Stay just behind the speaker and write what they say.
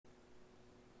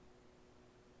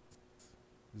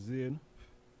Zane.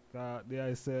 There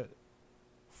I said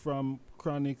from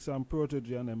Chronixx and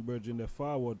Protoje and them bridging the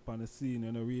forward on the scene,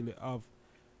 you know, really have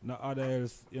no other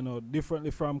else, you know,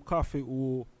 differently from Koffee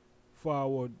who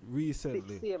forward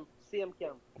recently. Same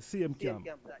camp. Same Same camp.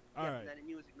 camp. Like, Alright. in the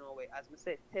music no way. As we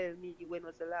said, tell me when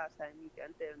was the last time you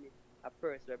can tell me a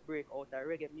person will break out of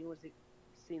reggae music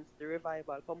since the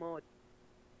revival come out,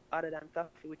 other than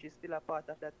Koffee, which is still a part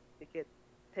of that ticket.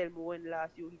 Tell me when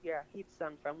last you hear a hit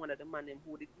song from one of the man them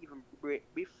who did even break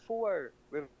before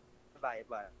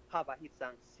revival, have a hit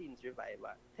song since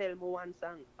revival. Tell me one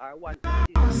song or one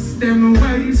artist. Them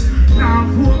ways, now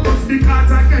focus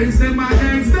because against them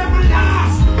last, them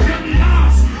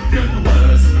last, them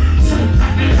worst.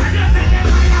 Sometimes they tell you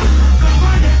come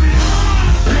on, them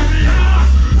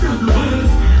last, them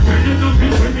worst. When you don't be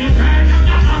with me, then you're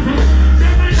not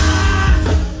them last,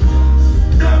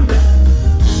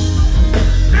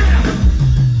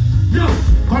 yo,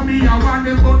 come here, I want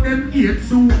them, but them hate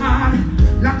so hard.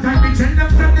 Long time we tell them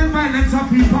from the violence of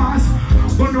the past.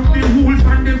 Burn up the wolf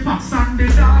and the fox and the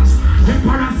dogs.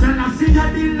 Emperor Selassie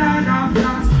and the Lord of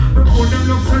Lords. Before them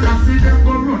look Selassie, them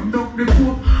go run down the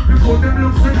coke. Before them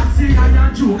look Selassie, I a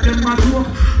joke, them a joke.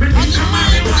 We think them a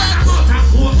reward, but a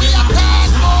coke, them a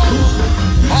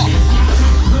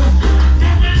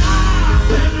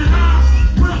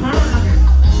pull up and run again.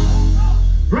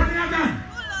 Run again.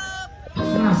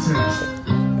 Selassie.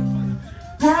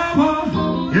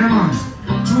 Yeah man,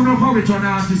 tune up how we turn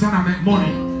artists and I make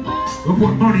money. We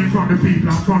put money in front of the people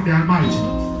and front the Almighty.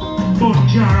 Bun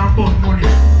jar and bun money.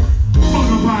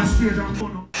 Bun up on stage and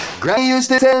bun up. Granny used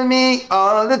to tell me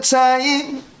all the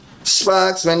time,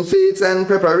 sparks when faith and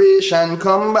preparation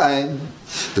combine.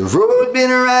 The road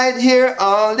been right here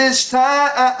all this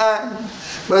time,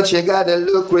 but you gotta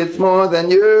look with more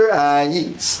than your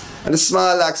eyes. And the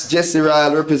small axe Jesse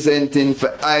Ryle representing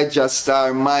for I Just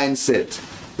Star Mindset.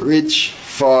 Rich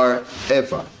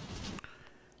forever.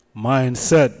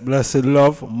 Mindset, blessed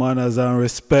love, manners and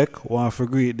respect. Want to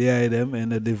greet the item in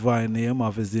the divine name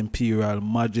of His Imperial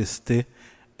Majesty,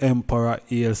 Emperor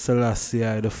Haile Selassie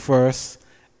I the First,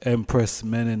 Empress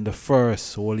Menen the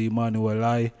First, Holy Emmanuel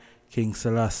I, King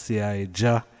Selassie I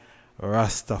Jah,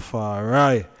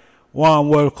 Rastafari. One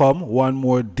welcome, one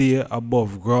more day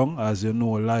above ground. As you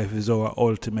know, life is our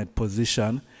ultimate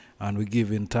position. And we're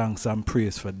giving thanks and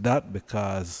praise for that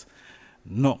because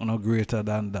nothing no greater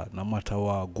than that, no matter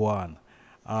what go on.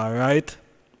 Alright.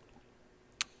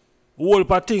 Whole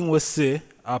thing we say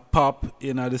a pop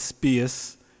in the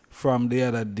space from the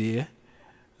other day.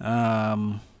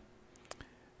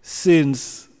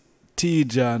 Since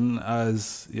tjean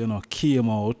has, you know, came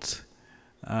out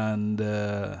and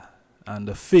the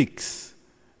fix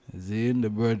is in the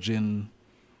virgin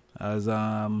as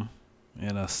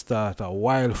you know, start a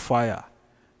wildfire,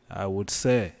 I would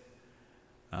say.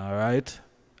 Alright?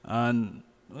 And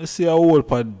we see a whole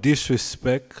part of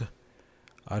disrespect,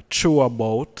 a true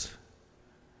about,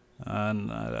 and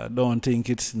I don't think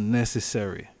it's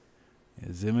necessary.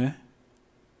 You see me?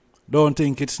 Don't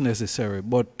think it's necessary.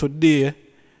 But today,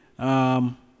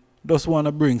 just want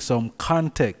to bring some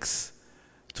context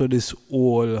to this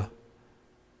whole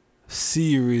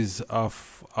series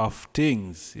of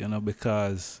things, you know,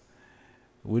 because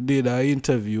we did an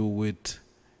interview with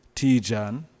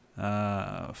tjean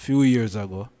a few years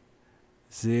ago,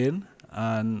 Zane,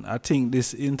 and I think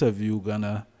this interview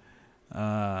gonna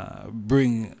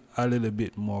bring a little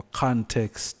bit more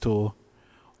context to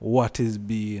what is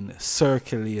being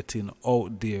circulating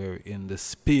out there in the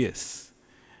space.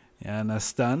 You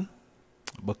understand?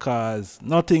 Because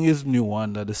nothing is new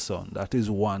under the sun. That is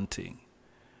one thing.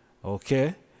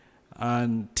 Okay?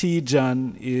 And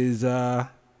tjean is a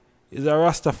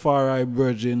Rastafari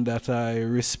virgin that I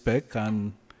respect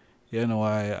and, you know,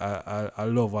 I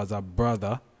love as a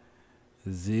brother,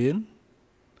 Zane.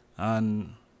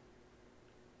 And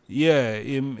yeah,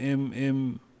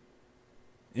 him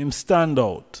stand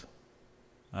out.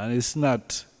 And it's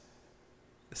not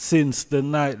since the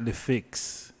nightly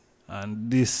fix.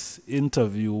 And this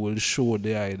interview will show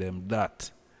the item that.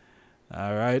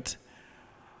 Alright?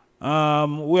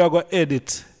 We are going to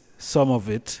edit some of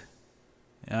it.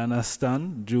 You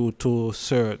understand? Due to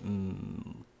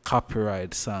certain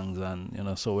copyright songs, and you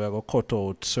know, so we are gonna cut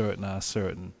out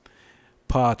certain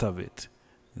part of it.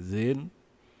 Then,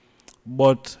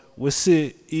 but we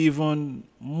see even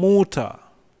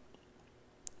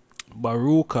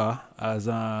Mutabaruka as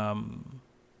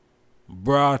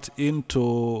brought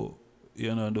into,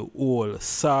 you know, the whole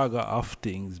saga of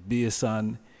things based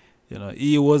on, you know,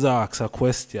 he was asked a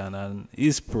question on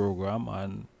his program,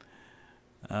 and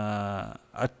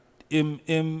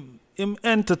him him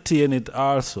entertain it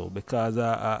also because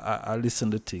I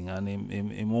listen to the thing and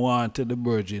him wanted the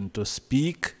Virgin to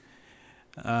speak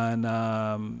and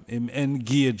him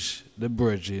engage the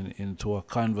Virgin into a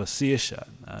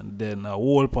conversation and then a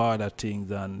whole part of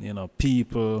things and you know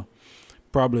people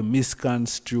probably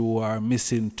misconstrue or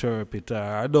misinterpret or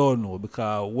I don't know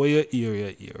because where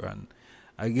you hear and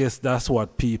I guess that's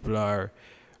what people are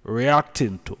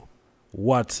reacting to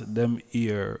what them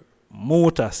hear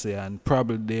Muta say and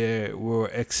probably they were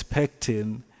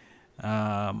expecting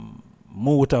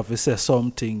Muta to say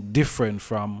something different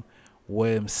from what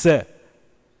him say.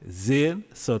 Zane,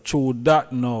 so through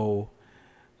that now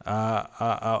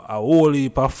a whole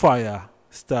heap of fire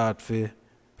start to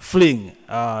fling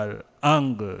all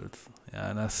angles. You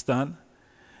understand?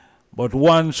 But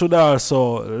one should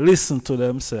also listen to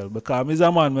themselves because me as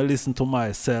a man, I listen to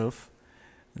myself.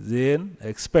 Then,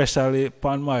 especially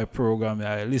upon my program,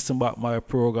 I listen back my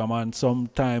program and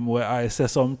sometime where I say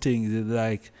some things, it's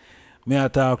like me I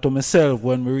talk to myself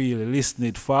when we really listen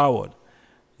it forward.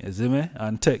 You see me?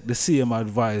 And take the same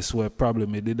advice where probably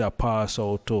me did a pass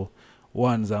out to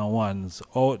ones and ones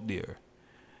out there.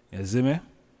 You see me?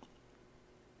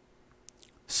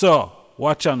 So,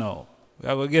 watch out now. We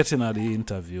are getting at the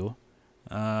interview.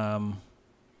 And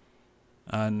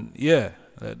yeah,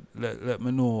 let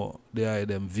me know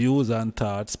them views and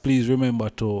thoughts. Please remember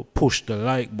to push the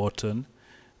like button.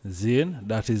 Zane,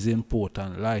 that is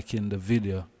important. Liking the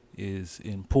video is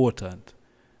important.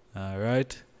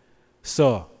 Alright?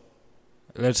 So,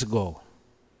 let's go.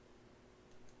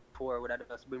 Before would I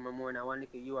just bring my more than one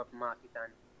little Europe market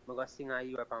and I'm going to sing in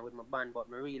Europe and with my band, but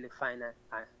I really find that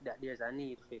there's a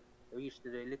need for reach to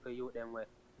the little youth them where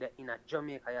they're in a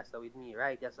Jamaica yes, with me,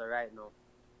 right? Yes, right now.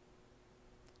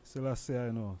 Selassie,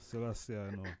 I know.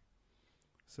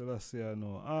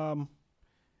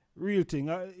 Real thing.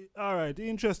 Alright,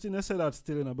 interesting you say that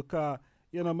still, you know, because,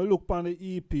 you know, I look on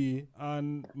the EP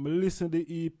and I listen to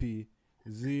the EP,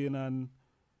 Zane, and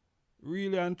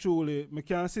really and truly, I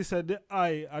can see that the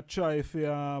eye I try for,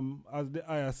 as the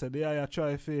eye I said, the eye I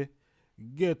try for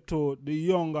get to the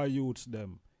younger youths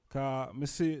them. Because I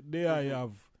see the eye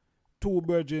have two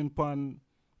virgin pan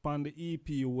the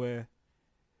EP where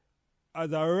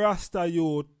as a Rasta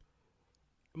youth,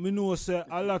 I know say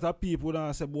a lot of people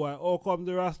don't say, boy, how come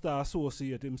the Rasta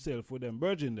associate himself with them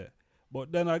virgin there? But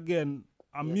then again,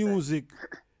 music,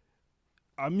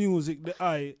 the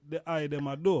eye them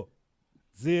a do.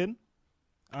 Zane,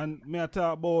 and me I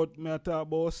talk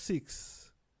about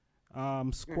six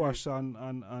squash and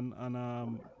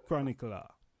Chronixx.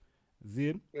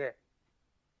 Zane? Yeah.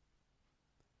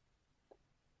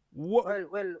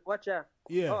 What? Well, watch out.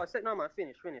 Yeah. Oh, no man,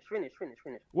 finish.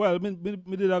 Well, me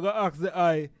did I go ask the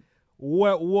eye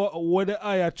what the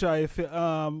eye try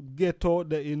to get out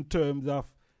there in terms of,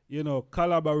 you know,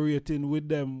 collaborating with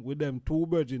them two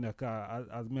virgin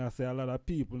as me I say a lot of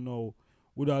people now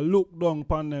would have looked down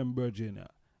upon them virgin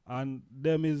and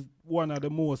them is one of the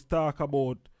most talk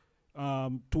about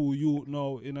to you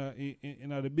now in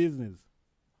the business.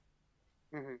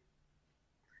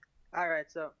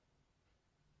 Alright, so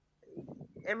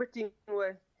everything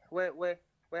where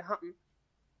happen,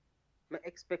 I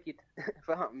expect it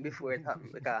to happen before it happen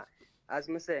because as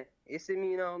I say, you see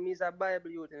me now, me is a Bible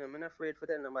youth, you know, I'm not afraid to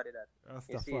tell nobody that.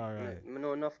 RASTAFARI. I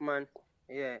know enough man,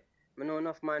 yeah. I know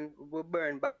enough man will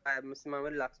burn by, I see man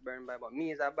will relax burn by, but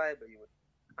me is a Bible youth.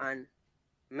 And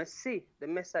I see the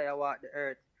Messiah walk the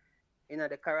earth, you know,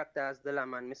 the characters, the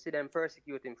Lamb, and I see them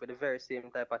persecute him for the very same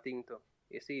type of thing too.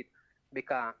 You see it?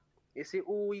 Because, you see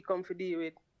who we come to deal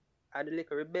with are the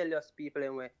little rebellious people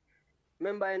anyway.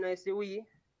 Remember, you know, you see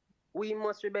we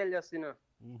must rebellious, you know.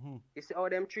 You see how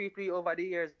them treat we over the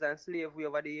years and slave we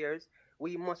over the years,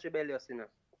 we must rebellious, you know.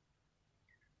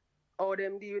 How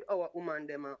them deal with our woman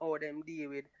them and how them deal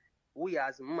with we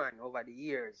as man over the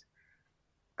years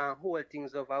and hold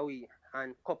things over we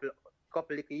and couple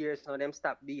of years now them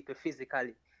stop beat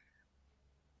physically.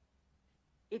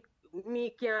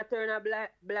 Me can't turn a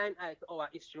blind eye to our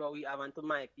history we have and to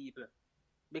my people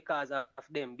because of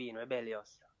them being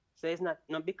rebellious. So it's not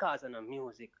because of the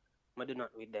music I do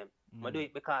not with them. I do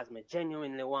it because I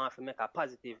genuinely want to make a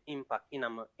positive impact in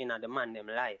the man them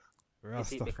life. You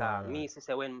see, because me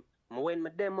say when me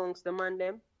them amongst the man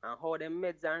them and how them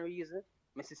meds and reason,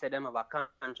 me say them have a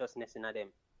consciousness in them.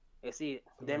 You see,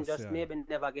 them just maybe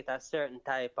never get a certain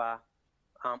type of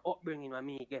upbringing when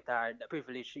me get the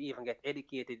privilege to even get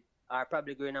educated or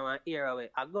probably going on an era where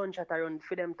a gunshot around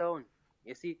for them town.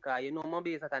 You see, because you know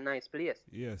Mobile is not a nice place.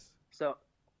 Yes. So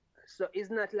it's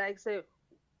not like say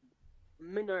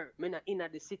me not in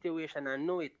the situation and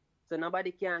know it. So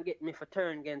nobody can get me for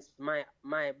turn against my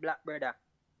black brother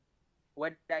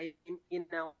whether in an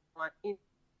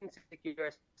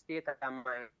insecure state of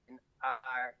mind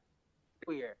or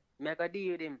queer. Me I go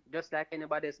deal with him just like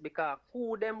anybody else because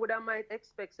who them would have might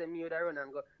expect say me would run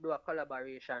and go do a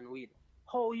collaboration with.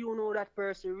 How you know that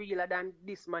person realer than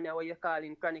this man where you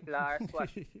calling Chronixx or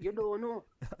Squash? You don't know.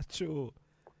 True.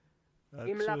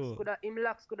 Him locks True. coulda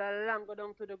long go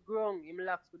down to the ground. Him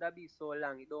locks coulda be so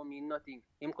long, it don't mean nothing.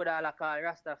 Him coulda like call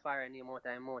Rastafari name out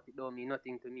and mouth, it don't mean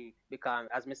nothing to me. Because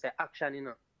as me say, action, you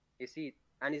know. You see it?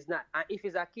 And it's not, and if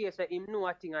it's a case where him know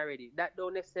a thing already, that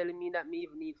don't necessarily mean that me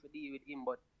even need to deal with him.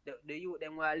 But the youth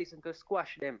them want to listen to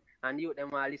Squash them, and the youth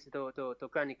them want to listen to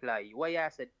Chronixx. Why I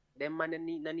said them man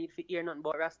no need to hear nothing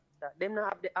about Rasta. Them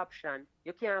not have the option.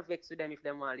 You can't vex with them if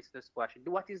them want to listen to Squash.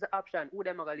 What is the option? Who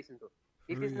them are gonna listen to?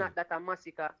 If it's not that a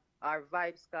massacre or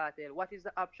vibes cartel, what is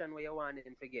the option where you want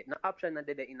them to get? No option that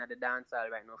they're in the dance hall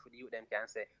right now for the youth them can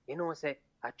say, you know, say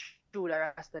a true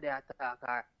Rasta they attack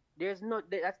or there's not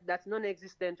that's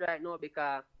non-existent right now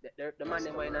because the man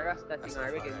them in a Rasta thing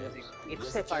or reggae music, it's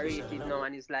separated now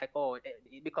and it's like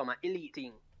it become an elite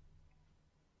thing.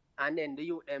 And then the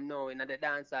youth them know in the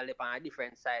dance hall on a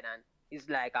different side and it's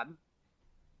like a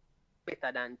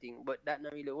better than thing, but that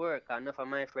not really work. Enough of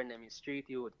my friend them is street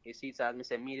youth. You see, so as me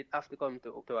say, me it have to come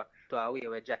to a way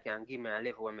where Jack can give me a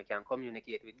level where me can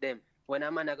communicate with them. When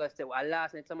a man I go say, well,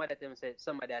 last night somebody tell him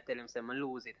say, me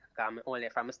lose it, cause me only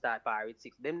from start par with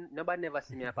 6. Them nobody never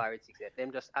see me a par with 6 yet.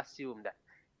 Them just assume that.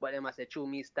 But them I say, true,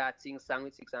 me start sing song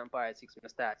with 6 and par with 6, me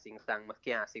start sing song, me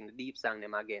can't sing the deep song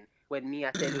them again. When me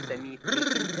I tell you say me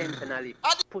intentionally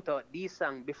put out these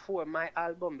songs before my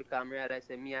album because I realize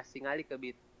say me I sing a little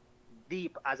bit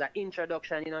deep as an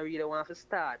introduction, you know, really want to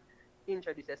start,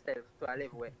 introduce yourself to a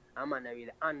level where a man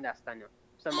really understand you.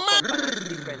 So I come from a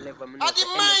different level, I know that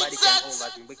anybody can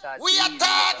over me because we are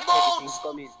everything's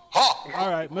coming.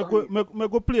 Alright, me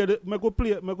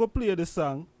go play the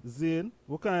song, Zane.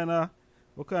 What kind of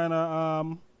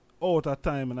out of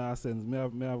time in a sense, me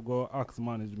have go ask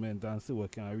management and see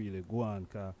what can really go on,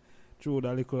 cause through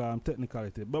the little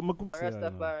technicality. But me could say,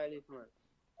 Rastafari, man.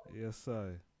 yes,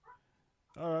 sir.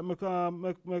 Alright, make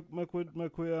we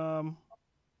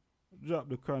drop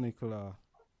the Chronixx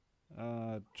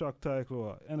track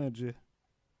title Energy.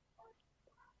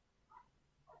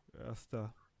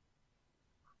 Rasta.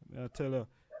 I tell you,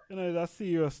 it's a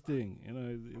serious thing. You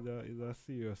know, it's a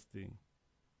serious thing.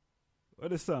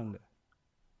 What the song there?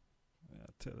 I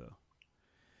tell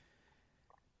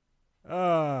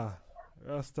you.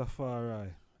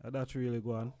 Rastafari. That really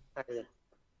go on.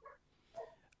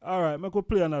 Alright, I could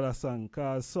play another song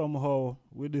because somehow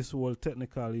with this whole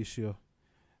technical issue,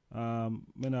 I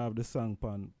have the song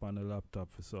on the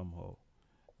laptop for somehow.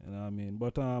 You know what I mean?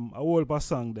 But I hold a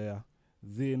song there,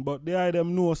 Zane. But the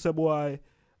item know say boy,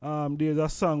 there's a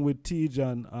song with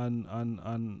tjean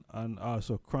and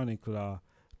also Chronixx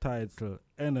titled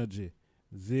Energy.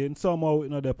 Zane, somehow it's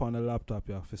not up on the laptop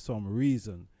here for some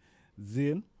reason.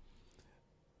 Zane,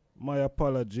 my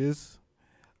apologies.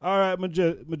 Alright, my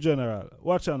general.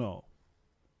 Watch out now.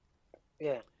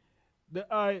 Yeah. The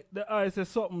eye says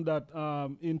something that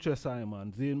interests I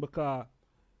man, Zane, because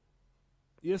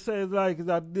you say it's like it's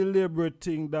a deliberate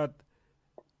thing that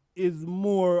is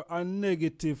more a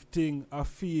negative thing a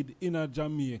feed in a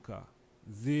Jamaica,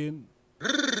 Zane,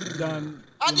 than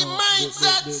you know,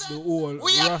 the whole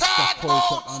Rasta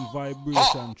culture and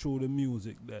vibration through the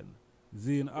music then.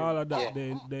 Zane, all of that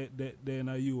they in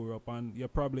Europe and you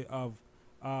probably have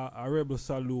a Rebel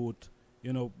Salute,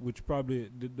 you know, which probably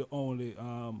the only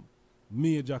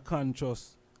major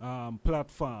conscious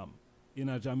platform in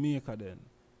a Jamaica then,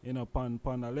 you know, pan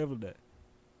a level there.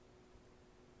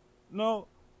 Now,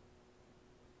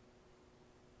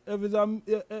 if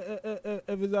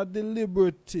it's a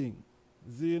deliberate thing,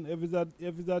 Zane, if it's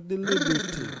a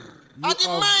deliberate thing, you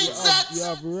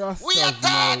have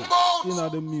Rastas now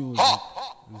in the music,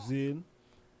 Zane,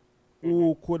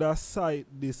 who could have cite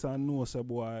this and know say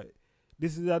boy,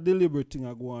 this is a deliberate thing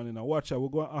I go on in. Watch out, we're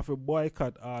going to have to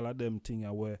boycott all of them things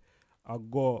where I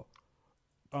go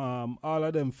all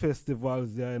of them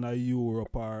festivals there in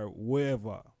Europe or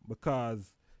wherever,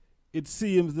 because it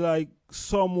seems like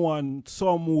someone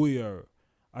somewhere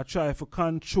I try to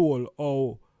control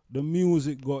how the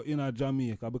music go in a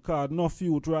Jamaica, because no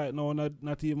youth right now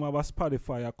not even have a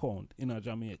Spotify account in a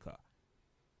Jamaica.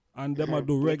 And them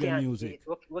do reggae music.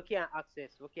 We can't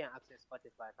access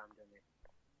Spotify from Jamaica.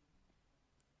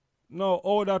 No,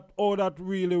 all that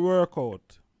really work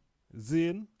out,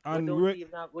 Zane. And we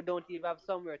don't even have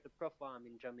somewhere to perform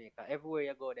in Jamaica. Everywhere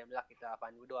you go, them lock it up,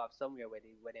 and we don't have somewhere where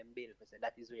them build. So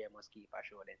that is where you must keep a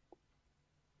show then.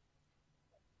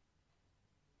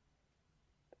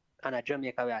 And at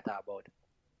Jamaica we are talking about.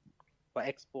 but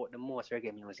export the most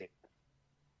reggae music.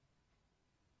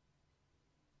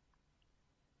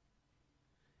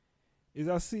 Is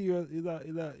a serious, is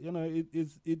a you know,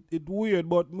 it weird,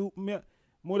 but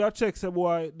more that checks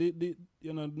boy, the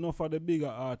you know, enough of the bigger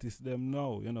artists them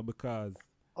now, you know, because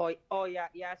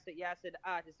Yeah, said the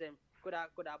artists them coulda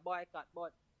boycott,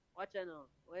 but watch you know,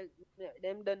 well,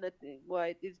 them done nothing.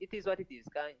 Boy, it is what it is.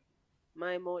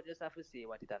 My mouth just have to say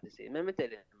what it have to say. Let me tell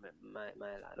you, my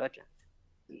lad, watch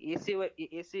you see what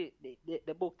you see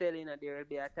the book telling that there will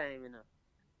be a time, you know,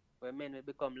 where men will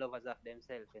become lovers of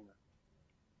themselves, you know.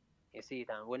 You see it,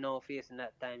 and we're now facing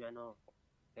that time, you know,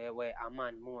 where a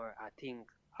man more, I think,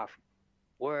 of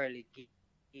worldly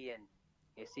gain,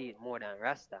 you see it more than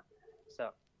Rasta.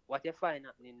 So, what you find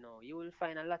happening now, you will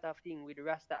find a lot of things with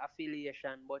Rasta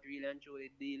affiliation, but really and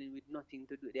truly dealing with nothing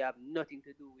to do. They have nothing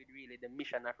to do with really the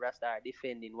mission of Rasta or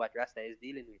defending what Rasta is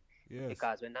dealing with. yes.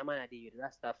 Because when a man deal with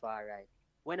Rastafari,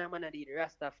 when a man deal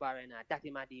with Rastafari, that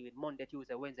him deal with Monday,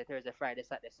 Tuesday, Wednesday, Thursday, Friday,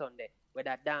 Saturday, Sunday,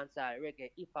 whether dancehall,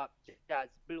 reggae, hip hop, jazz,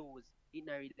 blues, it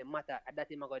not really matter.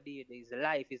 That him go deal with his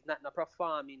life. It's not no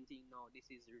performing thing now. This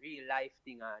is real life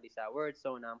thing. This a word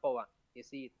sound and power. You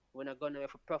see it. We're not gonna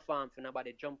perform for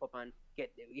nobody jump up and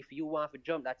get. If you want to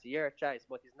jump, that's your choice.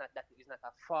 But it's not that. It's not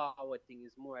a forward thing.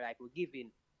 It's more like we're giving.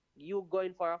 You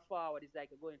going for a forward is like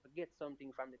you're going to get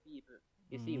something from the people.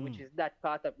 You see, which is that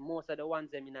part of most of the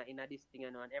ones them in this thing,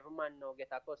 you know, and every man now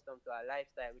get accustomed to a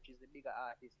lifestyle, which is the bigger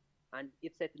artist. And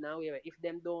it's set in a way where if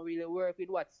them don't really work with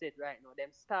what's set right now,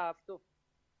 them starve too.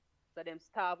 So them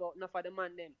starve out enough for the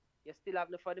man them. You still have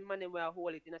enough for the man them where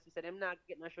hold it, you know, so them not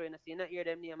get no show, you know, so you not hear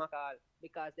them name a call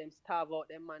because them starve out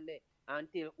them man there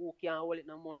until who can't hold it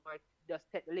no more, just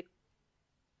take the lick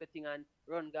the thing and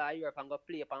run go to Europe and go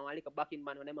play upon one little backing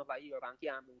band when them have a Europe and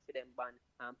can't bring for them band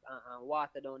and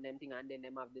water down them thing, and then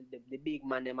them have the big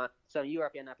man them some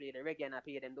European play the reggae and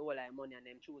pay them the whole lot of money, and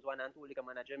them choose 1 and 2 little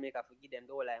man of Jamaica for give them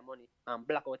the whole lot of money and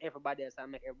block out everybody else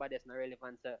and make everybody else not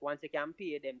relevant. So once you can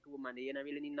pay them 2 man, you don't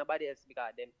really need nobody else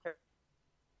because them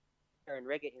turn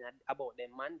reggae in about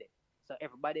them Monday. So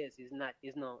everybody else is not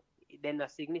they're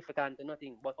not significant to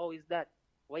nothing. But how is that?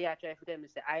 What you try to tell me,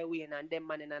 say, I win and them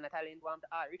man and a talent, want to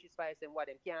all Richie Spice and what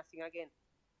them can't sing again.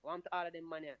 Want all of them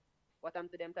man here. What am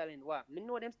to them talent? What? Me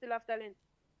know them still have talent.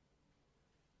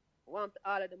 Want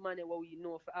all of the money what we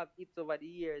know for have hits over the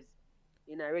years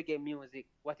in a reggae music,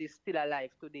 what is still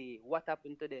alive today, what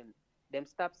happened to them? Them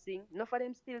stop sing? Enough of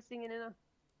them still singing, you know.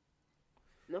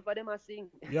 Enough of them are sing.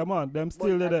 Yeah man, them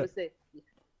still there.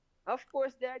 Of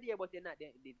course they're there, but they're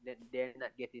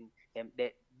not getting them.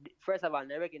 First of all,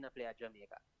 the reggae not play at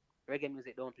Jamaica. Reggae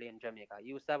music don't play in Jamaica.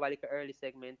 You used to have a like early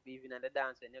segment, even at the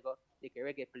dance when you go like a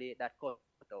reggae play that cut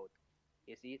out.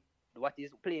 You see, what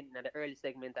is playing in the early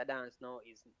segment of dance now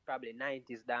is probably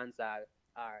 90s dance or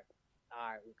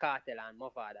Cartel and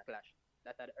Mufada Clash.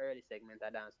 That's the early segment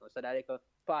of dance now. So that like a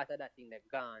part of that thing they're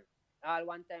gone. All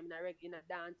one time in a reggae in a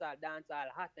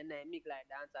dancehall hot and then make like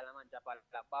dancehall and man drop like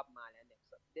Bob Marley and them.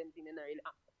 So them things not really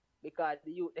because the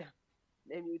youth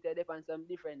them youth they on some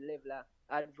different level of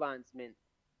advancement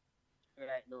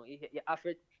right now.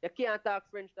 You can't talk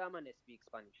French to a man that speak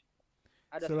Spanish.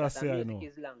 So that's that music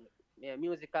is language. Yeah,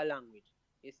 musical language.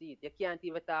 You see it. You can't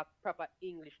even talk proper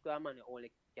English to a man who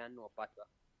only can know patois.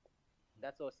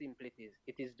 That's how simple it is.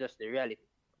 It is just the reality.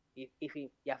 If you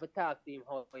have to talk to him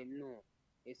how he know.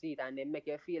 You see it, and they make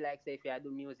you feel like, say, if you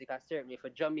do music, certainly for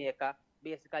Jamaica,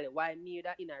 basically, why me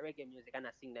that in a reggae music and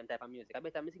I sing them type of music? I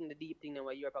better me sing the deep thing than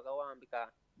what Europe go on because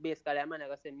basically, I'm going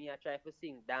to say, me I try to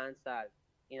sing dancehall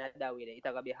in that way. It's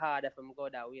going to be harder for me to go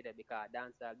that way because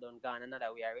dancehall done gone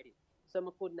another way already. So I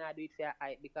could not do it for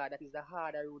I because that is the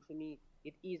harder route for me.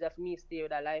 It's easier for me to stay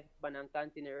with a live band and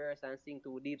continue rehearse and sing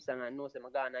to deep song and know say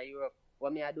I'm going to Europe.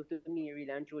 What me I do to me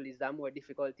really and truly is a more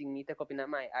difficult thing me take up in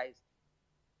my eyes.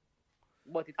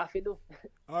 But it have to do.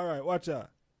 Alright, watch out.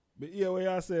 But hear what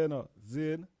you say now,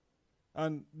 Zane.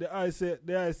 And I say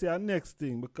a next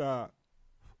thing because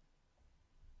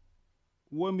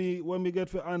when me get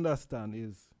to understand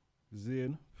is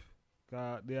Zane,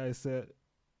 because I say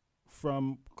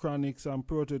from Chronixx and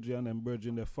Protoje and them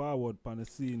bridging the forward on the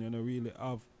scene, you know, really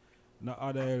have no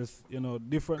other else, you know,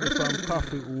 differently from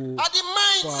Koffee who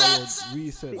forward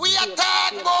recently. We are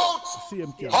talking about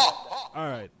Same camp.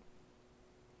 Alright.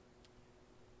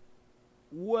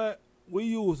 What we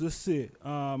used to say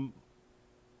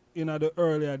in the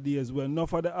earlier days when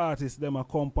enough of the artists them a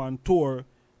come on tour,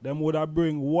 them would have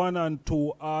bring 1 and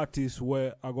 2 artists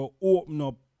where I go open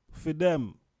up for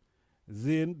them.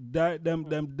 Then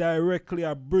them directly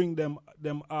I bring them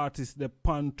artists the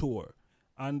pan tour.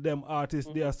 And them artists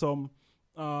there are some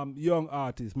young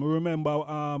artists. Me remember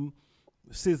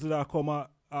Sizzla come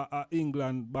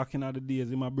England back in the days,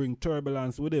 him a bring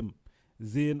Turbulence with him.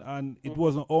 Zane, and it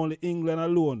wasn't only England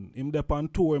alone. Him there on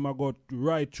tour, him a got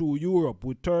right through Europe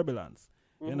with Turbulence.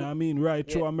 You know what I mean? Right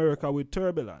through America with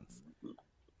Turbulence.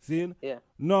 See? Yeah.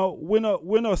 No, we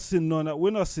not see none.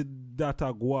 We not see that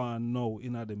a go on now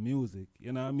in the music.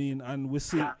 You know what I mean? And we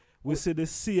see the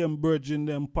same bridging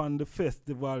them on the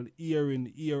festival year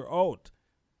in year out.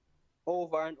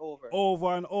 Over and over.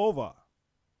 Over and over.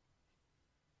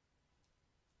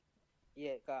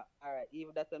 Yeah, alright.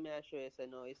 Even that I'm sure you say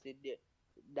no, you see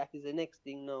that is the next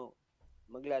thing now.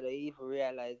 I'm glad I even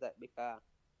realize that because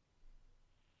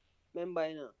remember,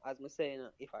 you know, as I say, you know,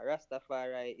 if a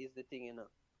Rastafari is the thing, you know,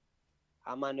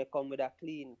 a man will come with a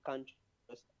clean, conscious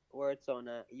words on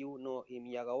you know him,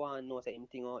 you go on know say him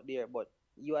thing out there, but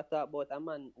you are talk about a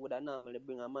man would normally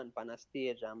bring a man on a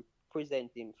stage and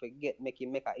present him, make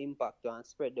him make an impact and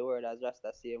spread the word as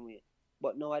Rasta same way.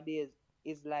 But nowadays,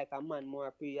 it's like a man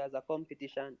more pre as a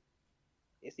competition.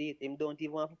 You see it, him don't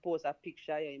even want to post a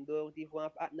picture, him don't even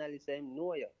want to acknowledge him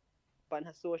know you. On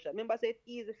a social. Remember I say it's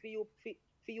easy for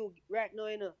you right now,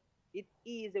 you know. It's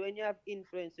easy when you have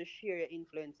influence to share your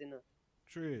influence, you know.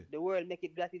 True. The world make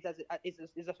it glad it's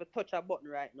just a touch a button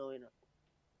right now, you know.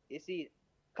 You see,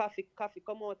 Koffee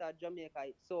come out of Jamaica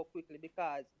so quickly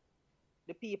because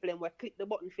the people them will click the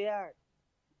button for her.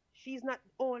 She's not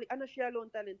only, I know she alone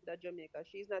talented at Jamaica.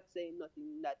 She's not saying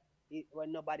nothing that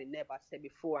when nobody never said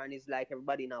before and it's like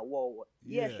everybody in a wow.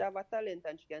 Yeah, she have a talent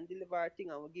and she can deliver her thing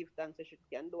and we give thanks that she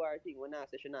can do her thing. When I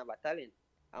say she don't have a talent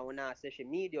and when I say she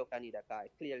mediocre neither, because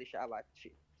clearly she have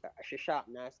she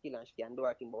sharpen her skill and she can do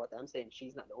her thing, but what I'm saying,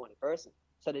 she's not the only person.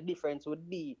 So the difference would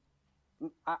be,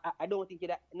 I don't think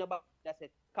that nobody that said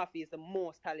Koffee is the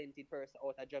most talented person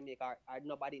out of Jamaica or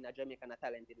nobody in Jamaica not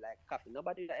talented like Koffee.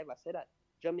 Nobody that ever said that.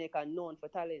 Jamaica known for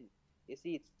talent. You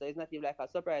see, so it's not even like a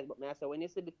surprise, but I say when you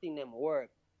see the thing them work,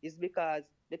 it's because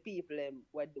the people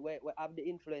who have the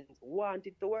influence want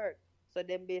it to work. So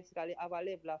them basically have a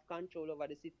level of control over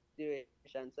the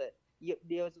situation. So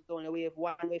there's only way if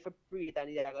one way for pre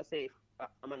and they're gonna say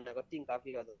I'm gonna think of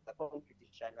it as a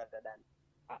competition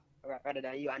rather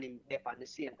than you and him on the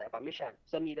same type of mission.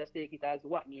 So me just take it as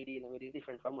what me dealing with is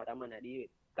different from what I'm gonna deal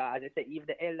with. Because as I say, if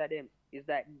the elder them is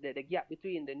that the gap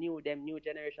between the new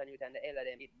generation youth and the elder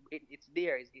them, it's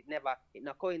there. It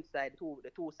not coincide.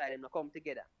 The two sides not come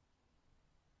together.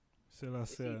 Not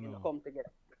come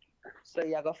together. So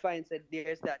you gotta find that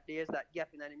there's that gap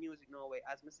in the music now way.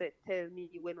 As I said, tell me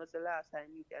when was the last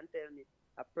time you can tell me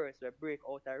a person break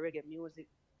out of reggae music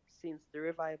since the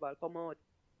revival come out,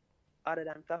 other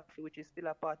than Koffee, which is still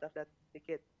a part of that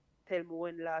decade. Tell me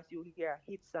when last you hear a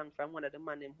hit song from one of the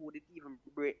men who did even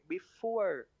break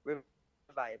before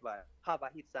revival, have a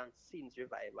hit song since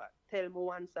revival. Tell me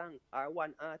one song or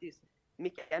one artist. Me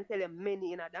can tell you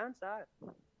many in a dancehall.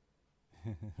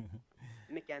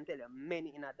 Me can tell you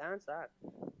many in a dancehall.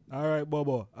 Alright,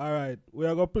 Bobo. Alright. We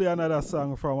are gonna play another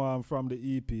song from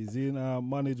the EPs.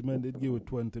 Management did give it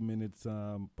 20 minutes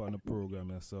on the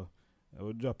program, so I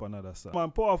will drop another song.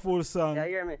 Man, powerful song. Yeah,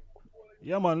 you hear me?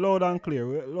 Yeah, man, loud and clear.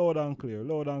 Loud and clear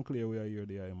we are here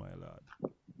there, my lord.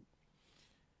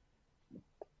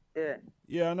 Yeah.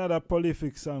 Yeah, another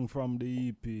prolific song from the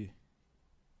EP.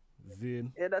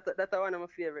 Zane. Yeah, that's one of my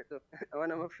favorite too.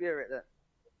 One of my favorite that.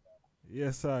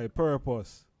 Yes, I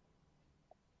Purpose.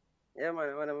 Yeah,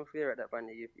 man, one of my favorite that on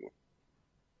the EP.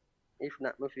 If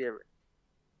not my favorite.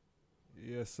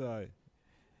 Yes, I.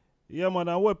 Yeah, man,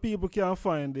 and what people can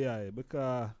find there,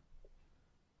 because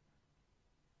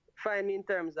find me in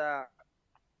terms of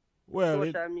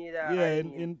social media. Yeah,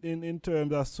 in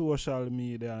terms of social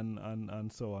media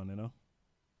and so on, you know.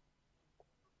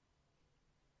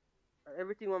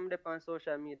 Everything I'm up on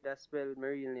social media spelled my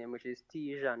real name, which is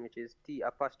tjean, which is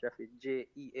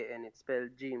T'_JEAN. It's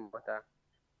spelled Jim, but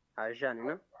a Jean, you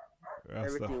know.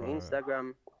 Everything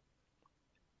Instagram,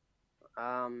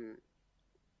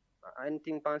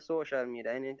 anything on social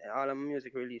media, all of my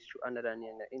music released under the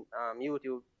name.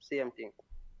 YouTube, same thing.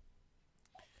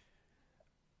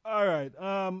 All right.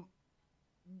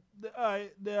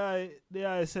 The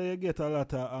I say you get a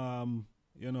lot of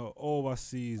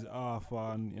overseas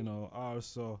offer and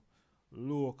also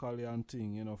locally and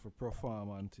thing, for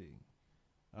perform and thing.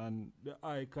 And the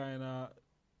I kinda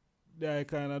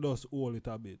does hold it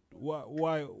a bit.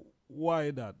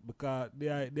 Why that? Because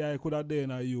the I could have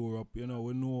done in Europe, we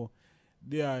know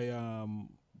the I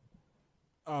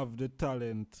have the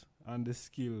talent and the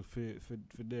skill for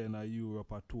them in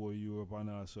Europe, or tour Europe and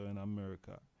also in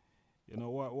America.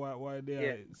 Why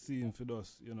they seem for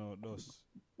us, those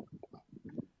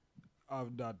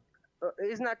have that.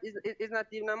 It's not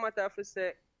even a matter of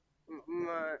say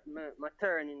my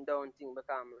turning down thing because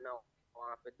I now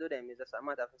want to do them. It's just a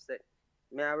matter of say.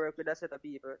 I work with a set of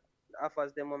people. The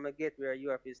offers them when I get where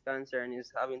Europe is concerned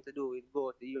is having to do with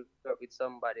go to Europe with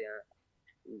somebody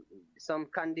and some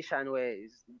condition where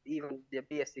is even the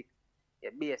basic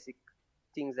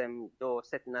things them do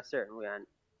set in a certain way, and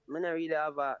I don't really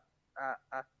have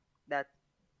that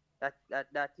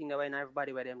thing that when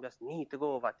everybody where them just need to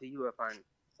go over to Europe, and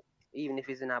even if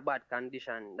it's in a bad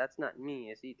condition, that's not me.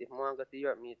 You see, if I want to go to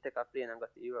Europe, me take a plane and go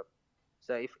to Europe.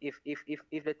 So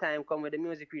if the time come where the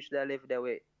music reach the level there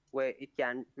where it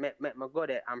can make me go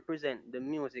there and present the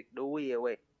music the way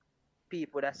where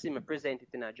people that see me present it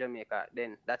in a Jamaica,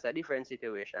 then that's a different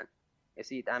situation. You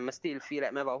see it, and I still feel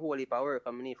like I have a whole heap of work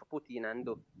I need to put in and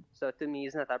do. So to me,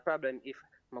 it's not a problem if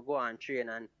I go and train,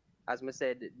 and as I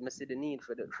said, I see the need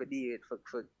for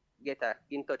get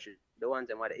in touch with the ones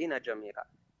that are in a Jamaica.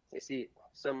 You see,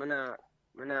 so I'm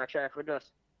not try for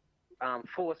just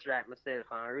force right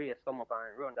myself and race come up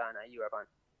and run down to Europe, and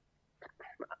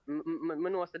I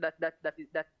know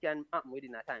that can happen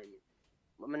within a time.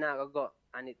 I'm not gonna go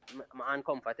and I'm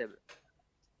uncomfortable.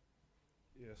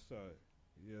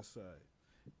 Yes,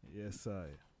 I.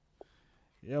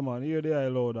 Yeah, man, here they are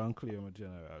loud and clear, my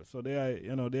general. So they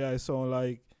are sound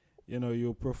like,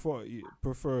 you prefer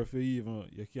if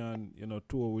you can,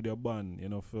 tour with your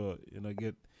band, for,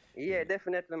 get. Yeah,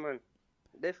 definitely, man.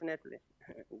 Definitely,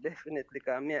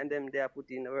 because me and them, they are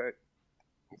putting in the work.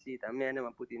 You see it, and me and them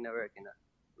are putting in the work,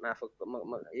 I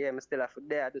still have to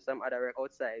there do some other work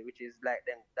outside, which is like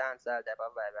them dancehall type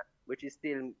of vibe, which is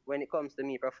still, when it comes to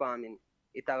me performing,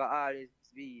 it will always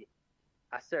be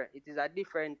it is a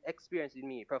different experience with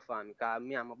me performing, because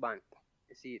me and my band.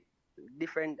 You see it,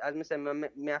 different, as I said,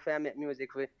 me have to make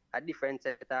music for a different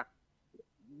set of,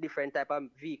 different type of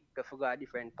vehicle for go a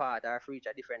different part or for reach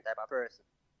a different type of person.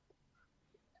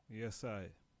 Yes,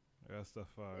 I.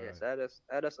 Rastafari. Yes,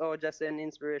 I just send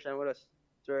inspiration with us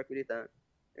to work with it,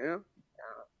 and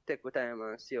take the time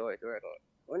and see how it works out.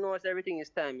 We know everything is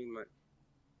timing, man.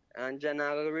 And John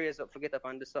will raise up, forget up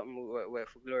and do something where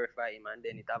for glorify him, and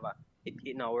then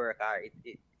it not work or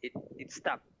it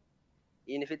stop.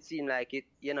 Even if it seem like it,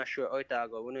 you're not sure how it will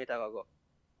go, we know it will go.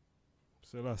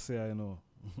 So let's say I know.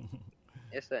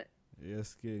 Yes, sir.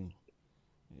 Yes, King.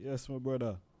 Yes, my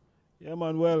brother. Yeah,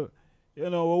 man, well, we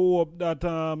hope that,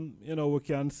 we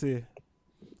can see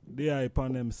the hype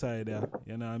on them side there.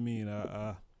 You know what I mean?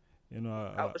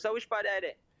 So which part are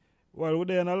they? Well, we're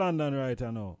there in London right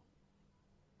now.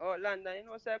 Oh, London.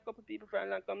 So a couple people from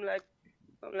London come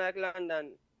like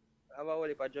London. Have a whole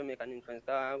heap of Jamaican influence.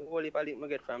 A whole heap of link I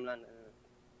get from London.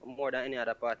 More than any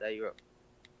other part of Europe.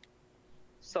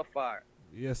 So far.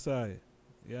 Yes, I.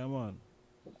 Yeah, man.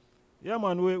 Yeah,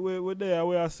 man, we're there.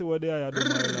 We are see what they are doing,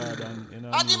 my lord, and we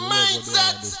love what they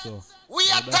are doing. So we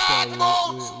are talking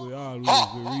about. We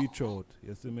always reach out.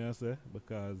 You see me, I say,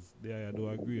 because they are do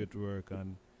a great work,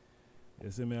 and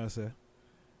you see me, I say,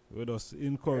 we just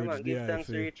encourage them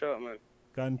to reach out, man.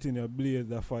 Continue blaze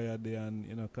the fire there,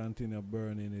 and continue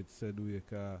burning it. Said we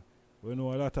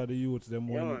know a lot of the youths them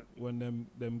when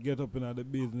them get up in the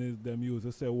business, them used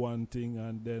to say one thing,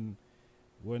 and then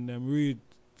when them read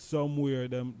somewhere,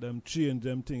 them change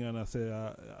them thing and I say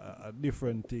a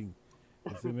different thing.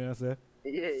 You see me I say?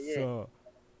 Yeah. So,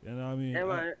 you know what I mean? Yeah,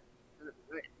 man.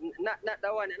 Not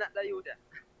the one, not the youth.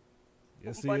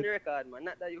 You see on the record, man,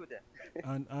 not the youth.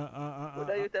 And put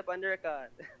the youth up on the record.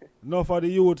 Enough of the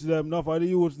youths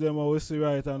them I will see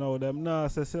right now. Them now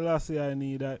say Selassie I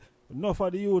need that. Enough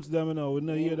of the youths them we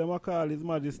don't hear them call his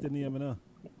majesty name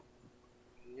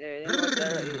Yeah,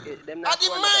 them not the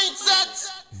mindset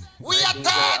we are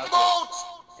talking about.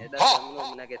 Yeah, that's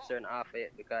why I get certain off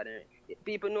it, because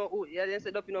people know who, they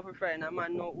set up for friend, and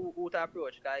man know who to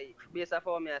approach. Because based on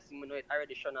how I see, I know it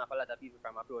already shut off a lot of people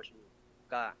from approaching me.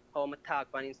 Because how I talk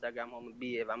on Instagram, how I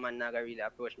behave, a man not really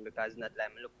approach me because it's not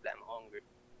like I look like I'm hungry.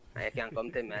 And you can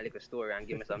come tell me a little story and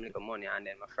give me some little money, and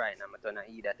then my friend and I turn and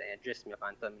eat that and you dress me up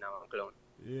and tell me I'm a clown.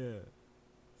 Yeah.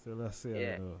 So let's say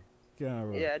yeah.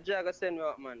 Can't yeah, Jaga send me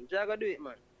up, man. Jaga do it,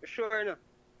 man. For sure, no.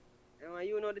 Yeah, man,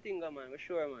 you know the thing, man. For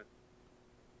sure, man.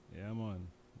 Yeah, man.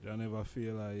 You never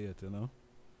feel like it,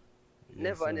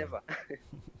 Yes, never.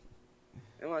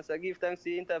 Yeah, man, so give thanks to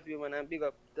the interview, man, and big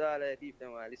up to all the people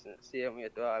who listen. See them here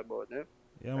to all about,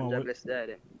 Yeah, man. God bless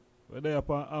them. We're there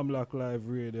upon Amlock Live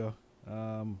Radio,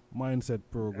 Mindset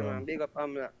Program. Yeah, man, big up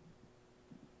Amlock.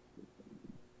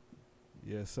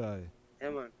 Yes, I. Yeah,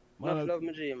 man. Love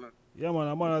my dream, man. Yeah, man,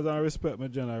 I'm honest and respect my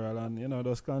general, and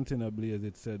just continue blaze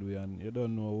it said we, and you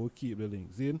don't know, we'll keep the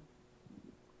link. See?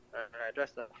 Alright,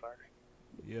 RASTAFARI.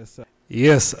 Yes, sir.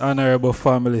 Yes, honorable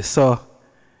family. So,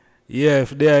 yeah,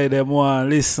 if they them want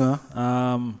to listen,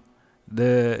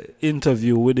 the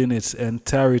interview within its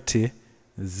entirety,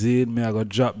 me I go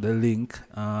drop the link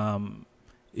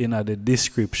in the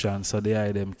description so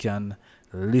them can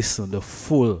listen the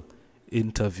full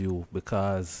interview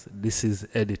because this is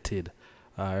edited.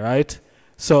 Alright?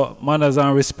 So, manners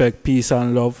and respect, peace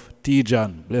and love.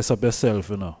 Tjean, bless up yourself,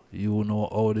 you know. You know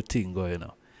how the thing going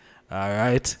on.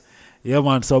 Alright? Yeah,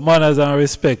 man. So, manners and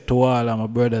respect to all of my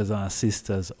brothers and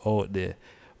sisters out there.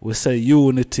 We say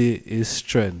unity is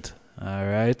strength.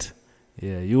 Alright?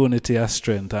 Yeah, unity is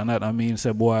strength. And that means,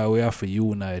 boy, we have to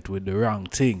unite with the wrong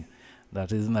thing.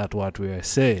 That is not what we are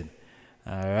saying.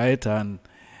 Alright? And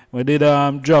we did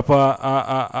drop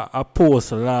a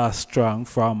post last strong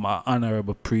from an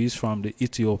honorable priest from the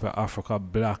Ethiopia Africa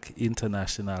Black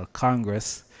International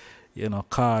Congress, you know,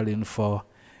 calling for,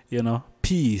 you know,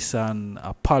 peace and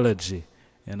apology,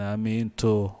 you know what I mean,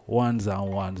 to ones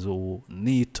and ones who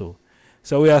need to.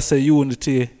 So we have a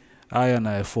unity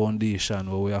I foundation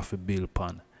where we have to build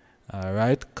upon.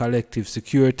 Alright, collective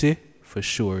security for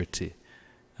surety.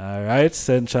 Alright,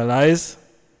 centralize,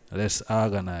 let's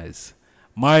organize.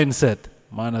 Mindset,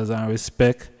 manners and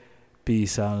respect,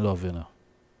 peace and love, you know.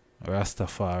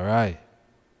 Rastafari.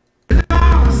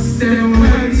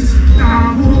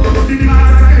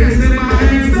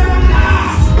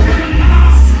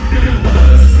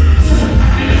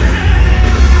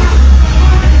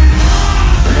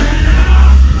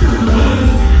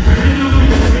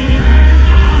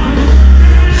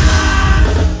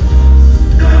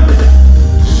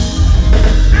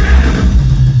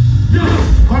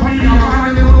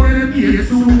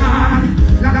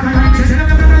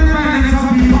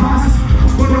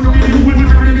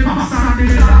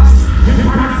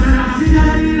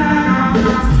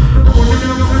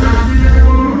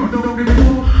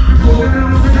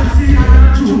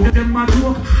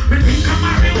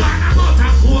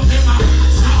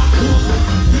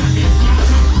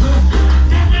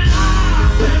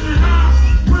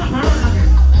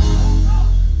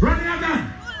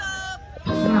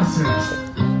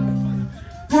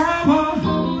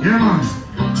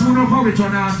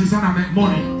 Make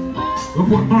money. We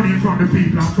put money in front of the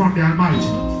people and from the Almighty.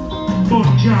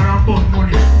 Burn jar and burn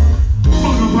money.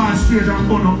 Burn up our stage and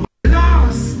burn up.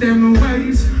 Lost them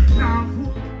ways.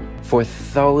 For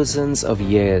thousands of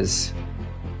years,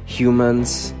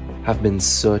 humans have been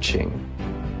searching,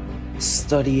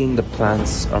 studying the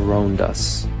plants around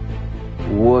us,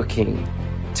 working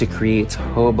to create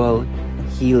herbal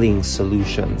healing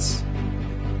solutions,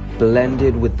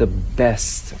 blended with the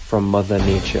best from Mother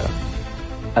Nature.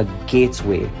 A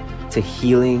gateway to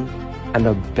healing and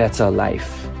a better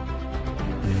life.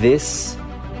 This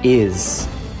is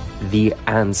the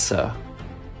answer.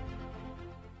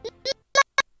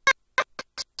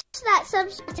 That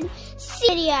subscribe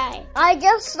video. I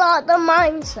just start the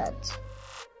mindset.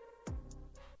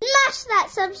 Smash that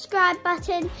subscribe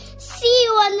button. See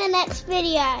you on the next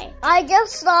video. I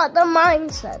just start the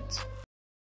mindset.